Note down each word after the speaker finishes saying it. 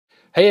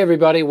Hey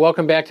everybody,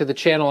 welcome back to the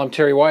channel. I'm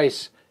Terry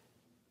Weiss.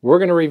 We're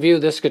going to review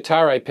this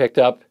guitar I picked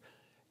up.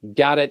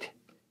 Got it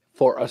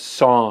for a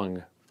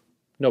song.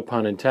 No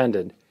pun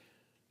intended.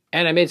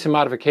 And I made some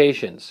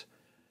modifications.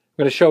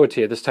 I'm going to show it to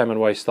you, this time on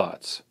Weiss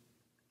Thoughts.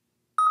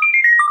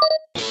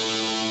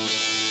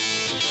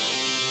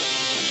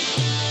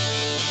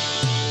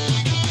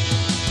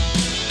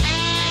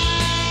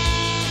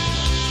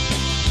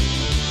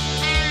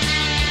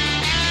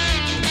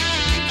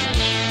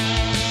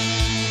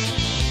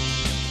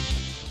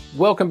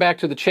 Welcome back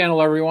to the channel,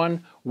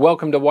 everyone.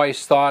 Welcome to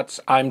Weiss Thoughts.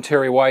 I'm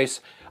Terry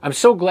Weiss. I'm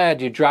so glad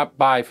you dropped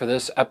by for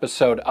this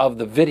episode of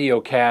the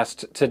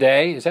videocast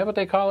today. Is that what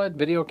they call it?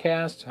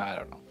 Videocast? I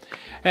don't know.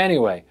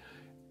 Anyway,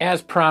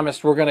 as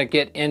promised, we're going to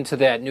get into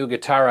that new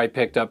guitar I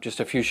picked up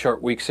just a few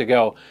short weeks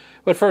ago.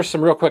 But first,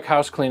 some real quick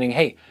house cleaning.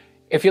 Hey,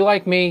 if you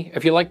like me,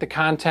 if you like the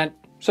content,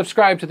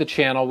 subscribe to the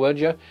channel, would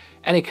you?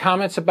 Any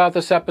comments about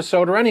this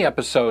episode or any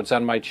episodes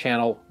on my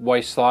channel,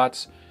 Weiss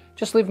Thoughts,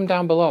 just leave them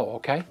down below,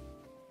 okay?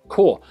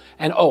 Cool.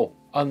 And oh,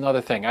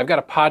 another thing. I've got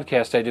a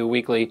podcast I do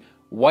weekly.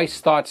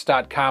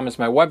 WeissThoughts.com is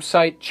my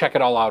website. Check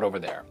it all out over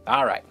there.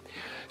 All right.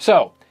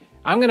 So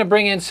I'm going to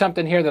bring in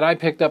something here that I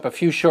picked up a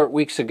few short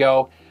weeks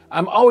ago.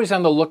 I'm always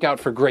on the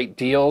lookout for great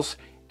deals,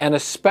 and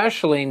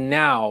especially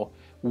now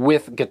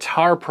with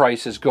guitar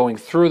prices going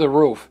through the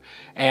roof.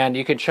 And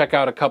you can check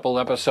out a couple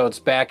episodes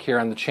back here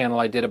on the channel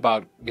I did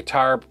about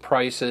guitar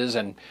prices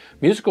and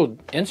musical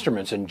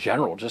instruments in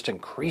general, just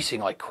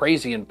increasing like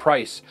crazy in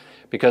price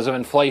because of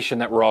inflation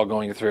that we're all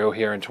going through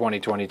here in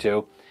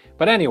 2022.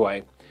 But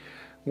anyway,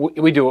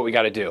 we do what we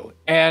got to do.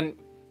 And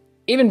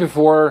even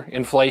before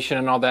inflation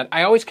and all that,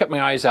 I always kept my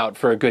eyes out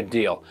for a good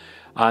deal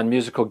on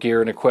musical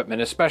gear and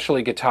equipment,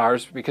 especially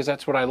guitars, because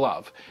that's what I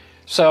love.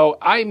 So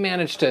I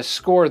managed to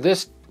score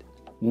this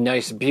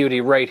nice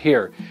beauty right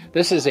here.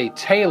 This is a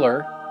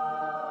Taylor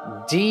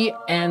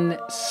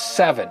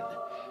DN7.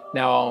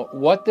 Now,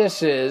 what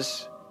this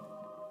is,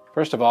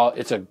 first of all,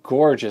 it's a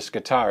gorgeous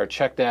guitar.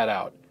 Check that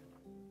out.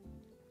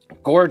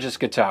 Gorgeous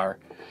guitar.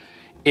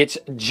 It's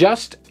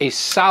just a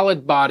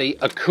solid body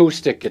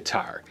acoustic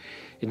guitar.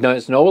 It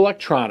has no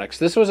electronics.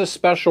 This was a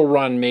special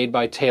run made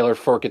by Taylor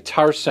for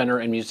Guitar Center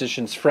and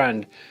Musician's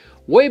Friend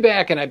way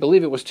back in, I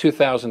believe it was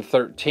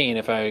 2013,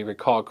 if I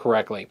recall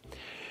correctly.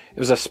 It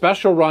was a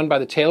special run by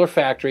the Taylor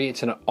factory.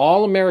 It's an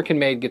all-American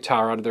made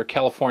guitar out of their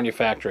California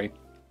factory.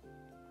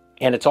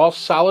 And it's all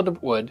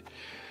solid wood.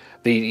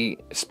 The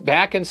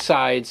back and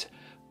sides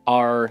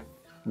are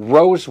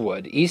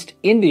rosewood, East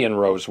Indian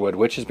rosewood,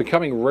 which is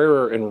becoming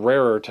rarer and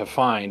rarer to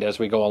find as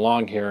we go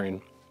along here.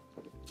 And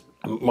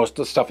most of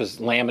the stuff is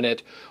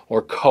laminate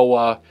or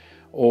koa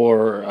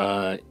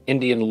or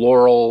Indian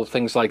laurel,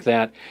 things like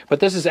that. But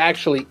this is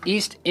actually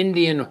East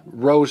Indian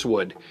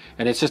rosewood.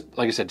 And it's just,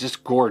 like I said,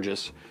 just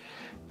gorgeous.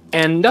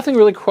 And nothing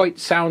really quite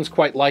sounds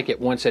quite like it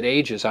once it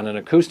ages on an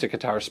acoustic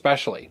guitar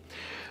especially.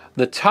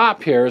 The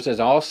top here is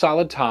all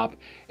solid top.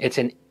 It's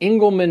an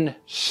Engelmann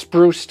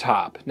spruce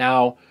top.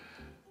 Now,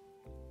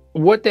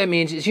 what that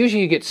means is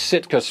usually you get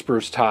Sitka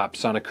spruce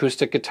tops on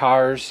acoustic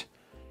guitars.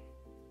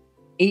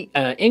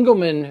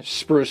 Engelmann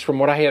spruce, from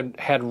what I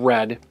had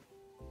read,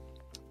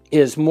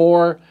 is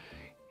more,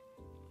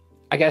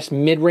 I guess,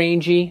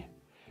 mid-rangey.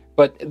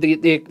 But the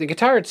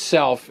guitar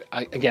itself,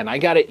 again, I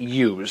got it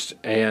used,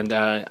 and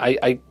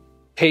I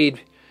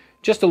paid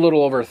just a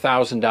little over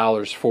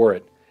 $1,000 for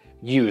it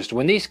used.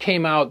 When these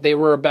came out, they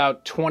were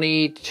about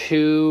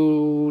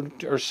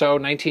 $2,200 or so,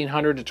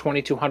 $1,900 to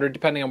 $2,200,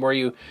 depending on where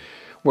you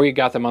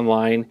got them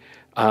online.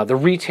 The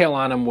retail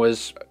on them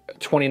was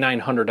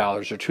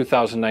 $2,900 or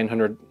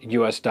 $2,900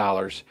 US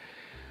dollars.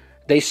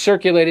 They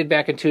circulated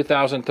back in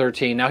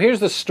 2013. Now here's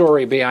the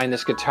story behind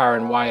this guitar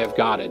and why I've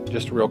got it,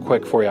 just real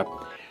quick for you.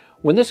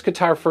 When this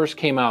guitar first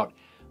came out,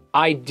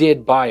 I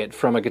did buy it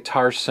from a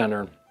Guitar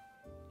Center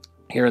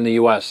here in the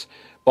US.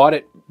 Bought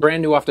it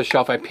brand new off the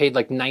shelf. I paid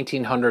like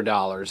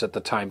 $1,900 at the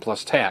time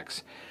plus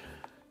tax.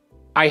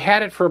 I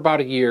had it for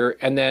about a year,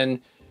 and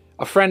then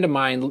a friend of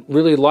mine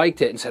really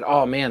liked it and said,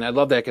 oh man, I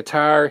love that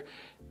guitar.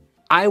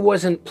 I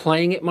wasn't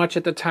playing it much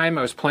at the time.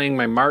 I was playing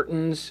my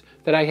Martins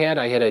that I had.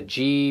 I had a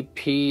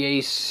GPAC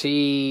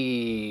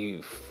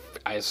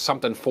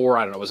something 4,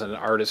 I don't know, it was an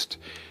artist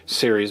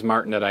series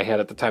Martin that I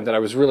had at the time that I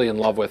was really in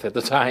love with at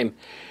the time.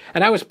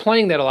 And I was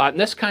playing that a lot, and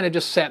this kind of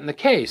just sat in the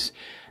case.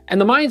 And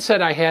the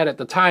mindset I had at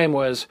the time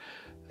was,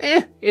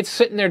 it's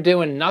sitting there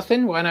doing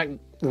nothing. Why not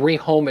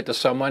rehome it to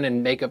someone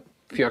and make a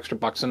few extra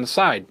bucks on the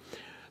side?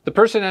 The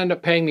person ended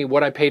up paying me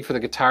what I paid for the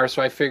guitar,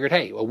 so I figured,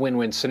 hey, a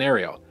win-win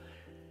scenario.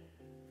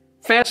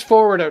 Fast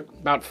forward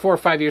about 4 or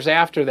 5 years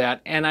after that,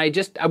 and I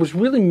was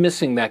really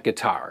missing that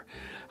guitar.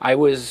 I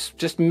was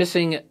just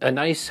missing a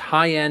nice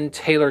high-end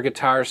Taylor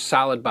guitar,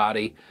 solid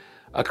body,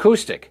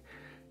 acoustic.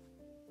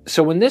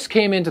 So when this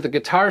came into the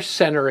Guitar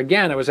Center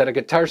again, I was at a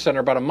Guitar Center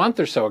about a month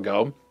or so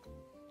ago,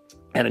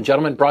 and a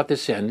gentleman brought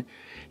this in.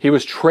 He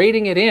was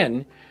trading it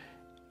in,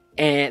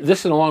 and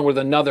this is along with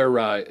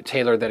another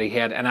Taylor that he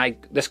had, and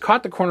this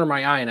caught the corner of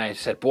my eye, and I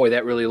said, boy,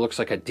 that really looks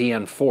like a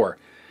DN4.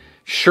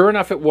 Sure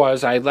enough, it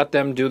was. I let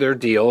them do their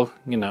deal,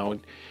 you know,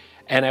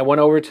 And I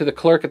went over to the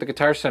clerk at the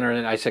Guitar Center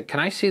and I said, can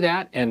I see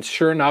that? And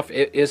sure enough,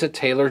 it is a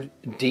Taylor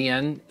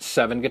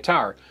DN7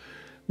 guitar,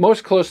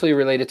 most closely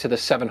related to the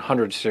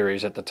 700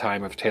 series at the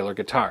time of Taylor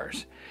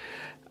guitars.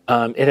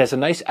 It has a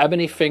nice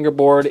ebony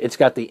fingerboard. It's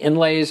got the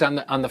inlays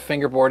on the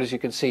fingerboard, as you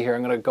can see here.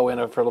 I'm going to go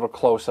in for a little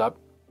close-up.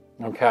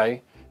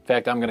 Okay. In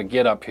fact, I'm going to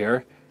get up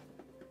here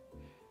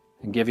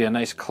and give you a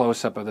nice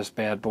close-up of this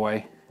bad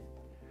boy.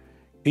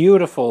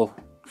 Beautiful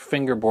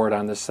fingerboard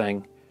on this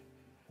thing.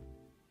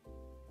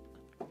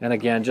 And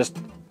again, just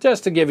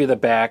to give you the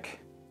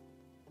back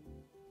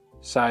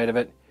side of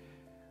it.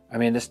 I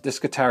mean, this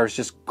guitar is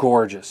just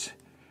gorgeous.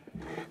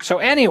 So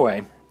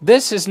anyway,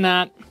 this is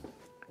not,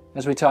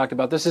 as we talked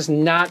about, this is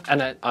not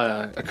an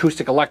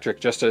acoustic electric,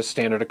 just a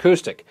standard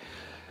acoustic.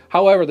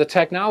 However, the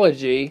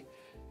technology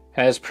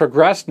has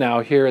progressed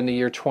now here in the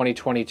year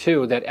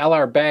 2022 that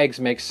LR Baggs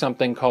makes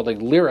something called a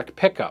lyric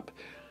pickup.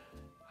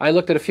 I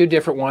looked at a few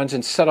different ones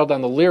and settled on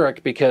the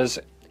lyric because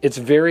it's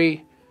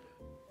very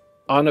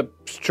you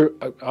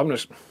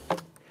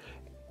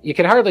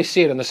can hardly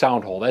see it in the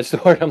sound hole. That's the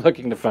word I'm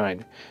looking to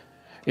find.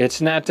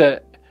 It's not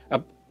an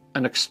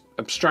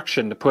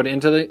obstruction to put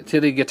into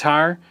the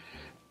guitar,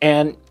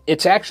 and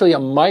it's actually a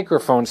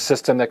microphone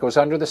system that goes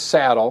under the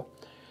saddle,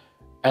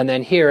 and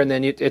then here, and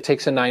then it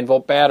takes a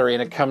 9-volt battery,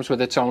 and it comes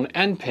with its own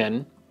end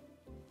pin,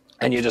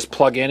 and you just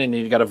plug in, and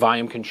you got a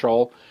volume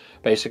control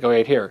basically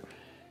right here.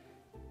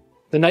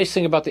 The nice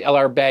thing about the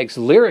LR Baggs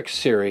Lyric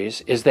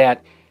series is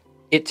that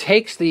it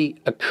takes the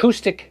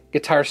acoustic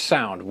guitar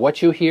sound,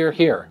 what you hear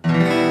here,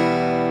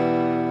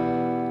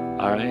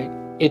 all right?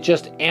 It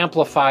just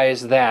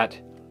amplifies that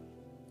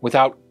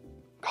without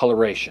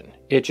coloration.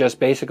 It just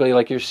basically,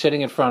 like you're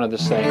sitting in front of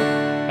this thing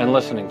and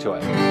listening to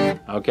it,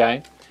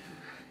 okay?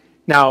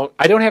 Now,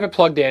 I don't have it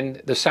plugged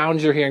in. The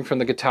sounds you're hearing from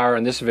the guitar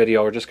in this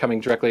video are just coming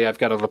directly. I've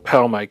got a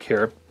lapel mic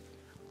here,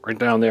 right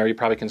down there. You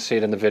probably can see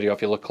it in the video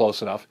if you look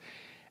close enough.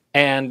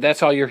 And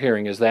that's all you're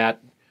hearing is that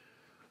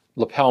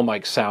lapel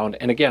mic sound,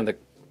 and again, the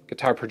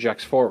guitar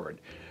projects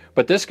forward.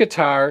 But this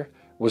guitar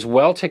was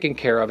well taken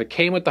care of. It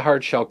came with the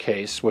hard shell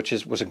case, which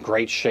was in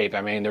great shape.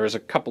 I mean, there was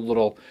a couple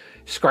little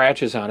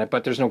scratches on it,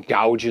 but there's no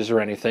gouges or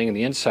anything, and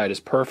the inside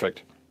is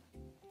perfect.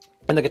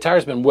 And the guitar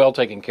has been well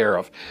taken care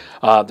of.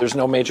 There's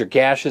no major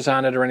gashes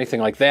on it or anything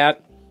like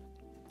that.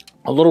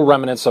 A little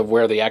remnants of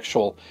where the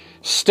actual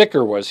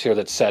sticker was here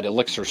that said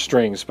Elixir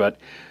Strings, but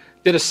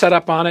did a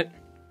setup on it.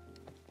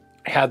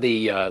 Had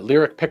the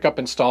lyric pickup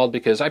installed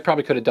because I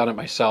probably could have done it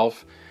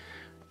myself.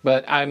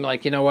 But I'm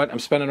like, you know what? I'm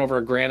spending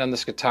over $1,000 on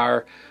this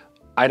guitar.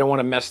 I don't want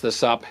to mess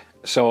this up.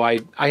 So I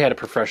had it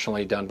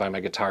professionally done by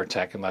my guitar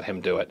tech and let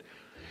him do it.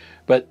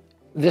 But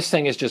this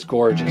thing is just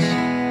gorgeous.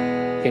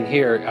 You can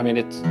hear, I mean,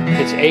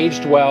 it's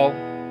aged well.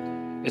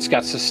 It's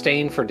got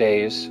sustain for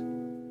days.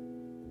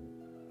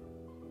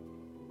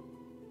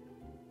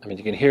 I mean,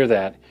 you can hear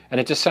that. And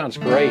it just sounds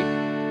great.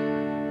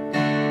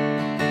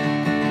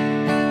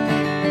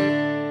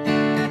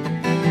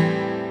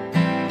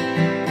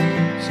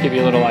 Just give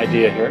you a little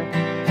idea here.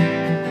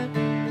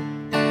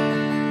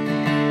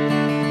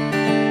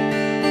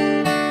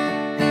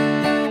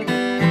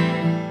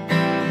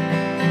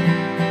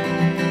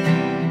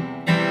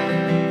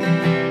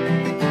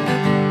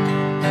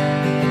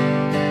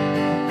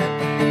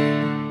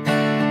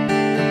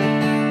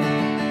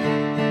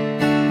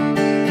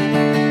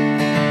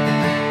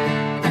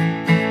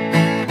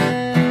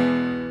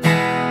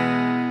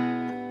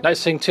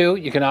 Nice thing too,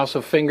 you can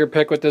also finger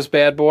pick with this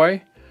bad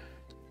boy.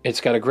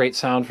 It's got a great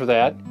sound for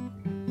that.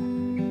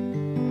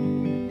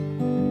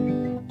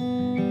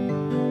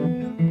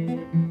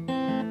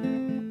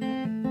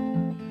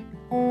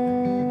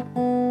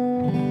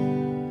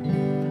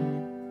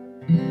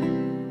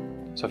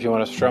 So if you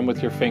want to strum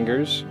with your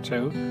fingers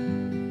too.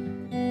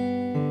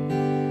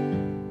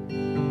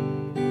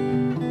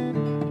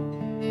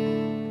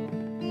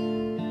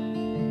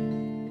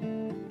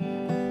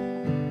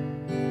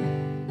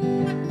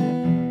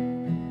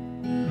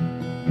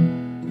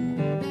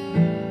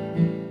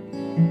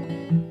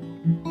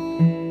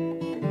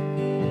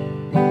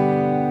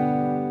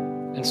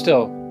 And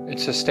still, it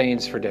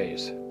sustains for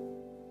days.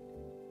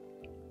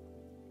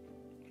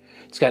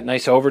 It's got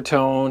nice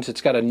overtones.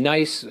 It's got a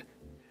nice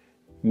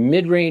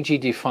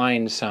mid-rangey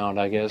defined sound,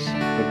 I guess,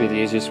 would be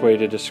the easiest way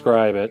to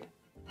describe it.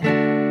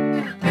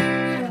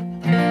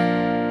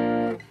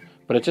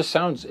 But it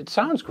sounds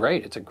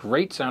great. It's a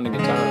great sounding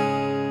guitar.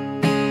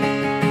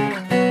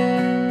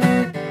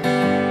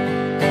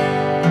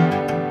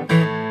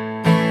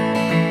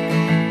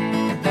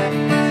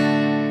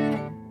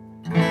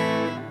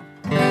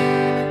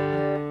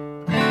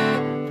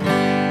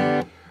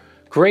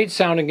 Great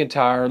sounding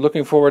guitar.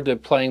 Looking forward to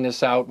playing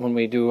this out when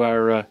we do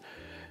our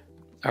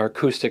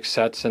acoustic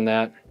sets and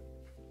that.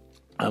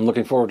 I'm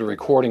looking forward to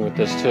recording with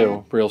this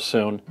too, real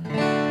soon.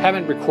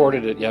 Haven't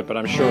recorded it yet, but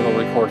I'm sure it'll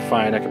record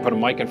fine. I can put a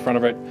mic in front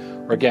of it,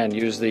 or again,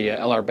 use the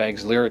LR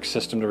Baggs Lyric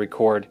system to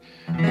record,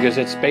 because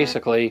it's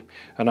basically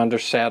an under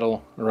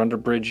saddle or under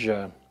bridge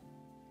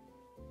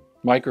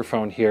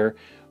microphone here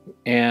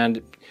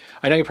And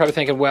I know you're probably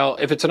thinking, well,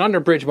 if it's an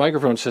underbridge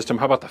microphone system,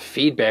 how about the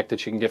feedback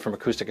that you can get from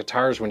acoustic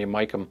guitars when you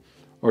mic them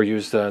or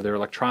use their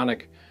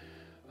electronic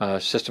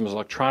system as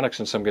electronics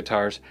in some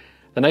guitars?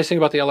 The nice thing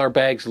about the LR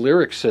Baggs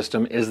lyric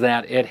system is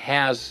that it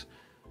has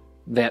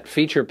that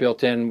feature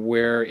built in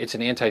where it's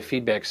an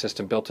anti-feedback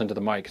system built into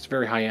the mic. It's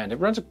very high end. It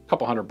runs a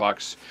couple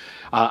 $100.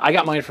 I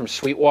got mine from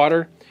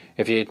Sweetwater.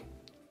 If you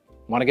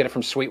want to get it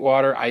from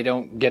Sweetwater, I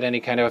don't get any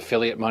kind of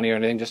affiliate money or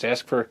anything. Just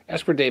ask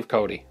for Dave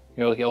Cody.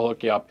 He'll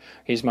hook you up.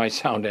 He's my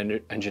sound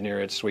engineer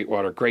at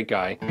Sweetwater. Great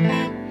guy.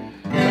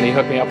 But he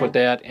hooked me up with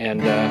that, and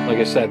like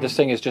I said, this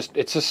thing is just,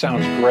 it just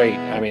sounds great.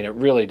 I mean, it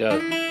really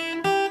does.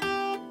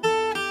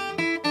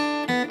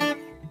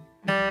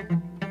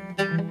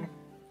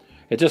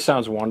 It just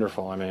sounds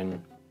wonderful. I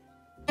mean,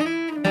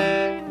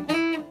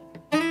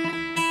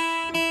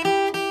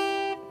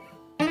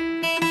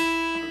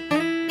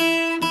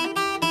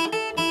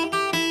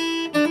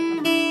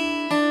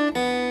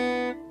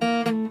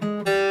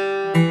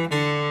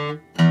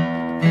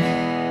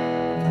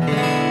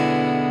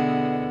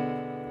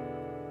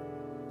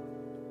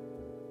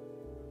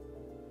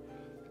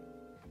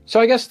 so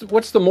I guess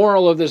what's the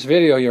moral of this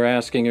video, you're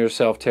asking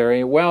yourself,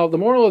 Terry? Well, the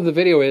moral of the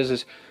video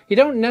is you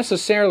don't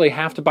necessarily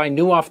have to buy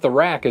new off the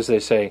rack, as they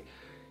say.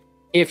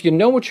 If you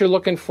know what you're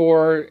looking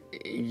for,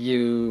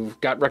 you've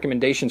got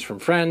recommendations from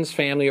friends,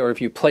 family, or if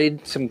you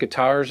played some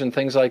guitars and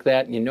things like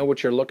that, and you know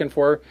what you're looking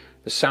for,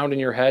 the sound in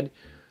your head,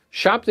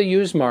 shop the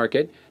used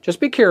market.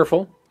 Just be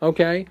careful,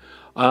 okay?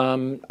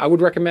 I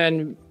would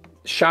recommend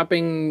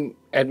shopping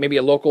at maybe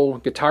a local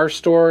guitar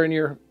store in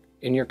your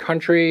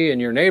country,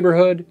 in your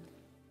neighborhood.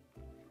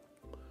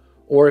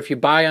 Or if you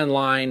buy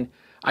online,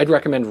 I'd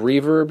recommend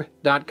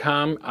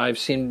reverb.com. I've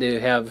seemed to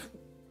have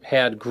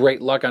had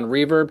great luck on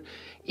Reverb.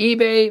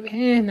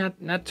 eBay,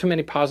 not too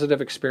many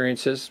positive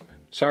experiences.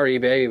 Sorry,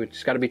 eBay, we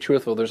just got to be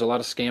truthful. There's a lot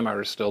of scam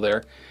artists still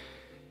there.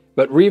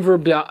 But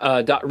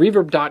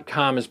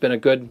reverb.com has been a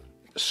good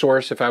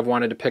source if I've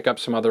wanted to pick up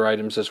some other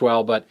items as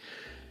well. But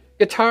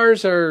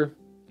guitars are,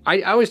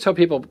 I always tell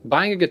people,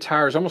 buying a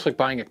guitar is almost like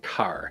buying a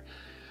car,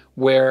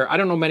 where I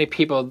don't know many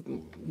people,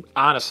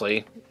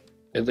 honestly,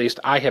 at least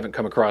I haven't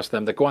come across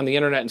them, that go on the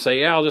internet and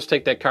say, yeah, I'll just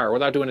take that car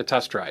without doing a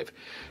test drive.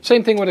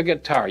 Same thing with a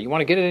guitar. You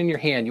want to get it in your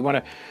hand. You want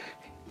to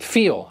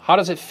feel. How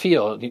does it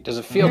feel? Does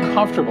it feel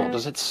comfortable?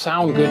 Does it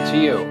sound good to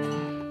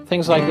you?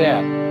 Things like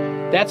that.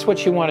 That's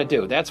what you want to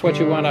do. That's what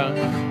you want to...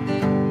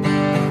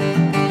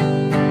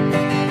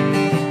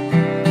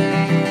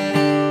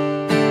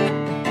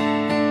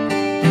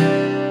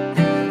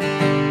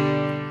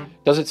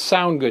 Does it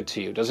sound good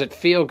to you? Does it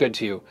feel good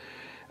to you?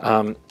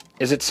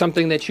 Is it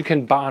something that you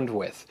can bond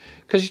with?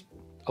 Because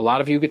a lot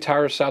of you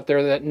guitarists out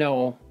there that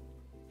know,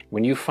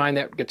 when you find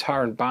that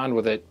guitar and bond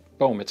with it,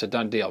 boom, it's a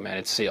done deal, man.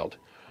 It's sealed.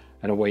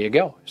 And away you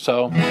go.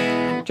 So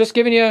just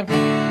giving you a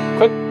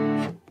quick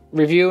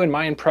review and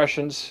my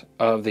impressions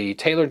of the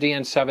Taylor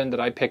DN7 that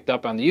I picked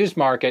up on the used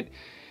market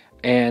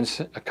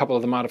and a couple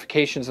of the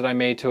modifications that I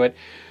made to it.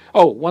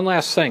 Oh, one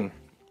last thing.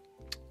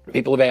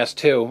 People have asked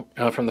too,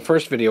 from the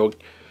first video,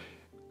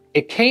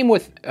 it came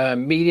with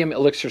medium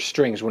elixir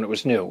strings when it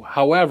was new.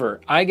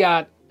 However, I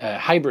got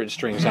hybrid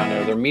strings on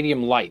there. They're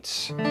medium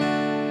lights.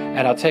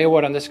 And I'll tell you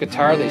what, on this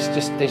guitar,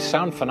 they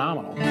sound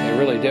phenomenal. They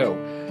really do.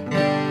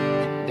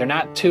 They're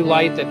not too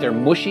light that they're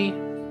mushy,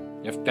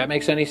 if that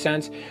makes any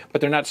sense, but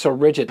they're not so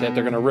rigid that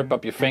they're going to rip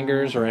up your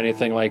fingers or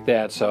anything like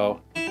that.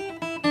 So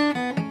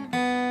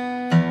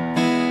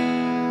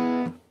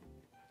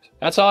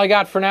that's all I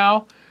got for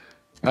now.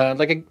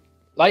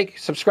 Like,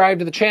 subscribe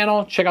to the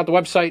channel, check out the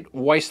website,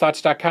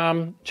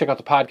 weissthoughts.com, check out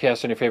the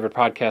podcast on your favorite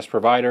podcast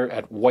provider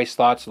at Weiss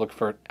Thoughts. Look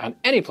for it on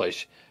any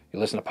place you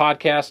listen to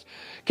podcasts.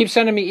 Keep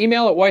sending me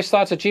email at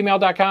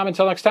weissthoughts@gmail.com.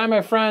 Until next time,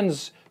 my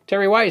friends,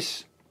 Terry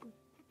Weiss.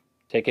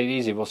 Take it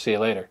easy. We'll see you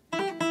later.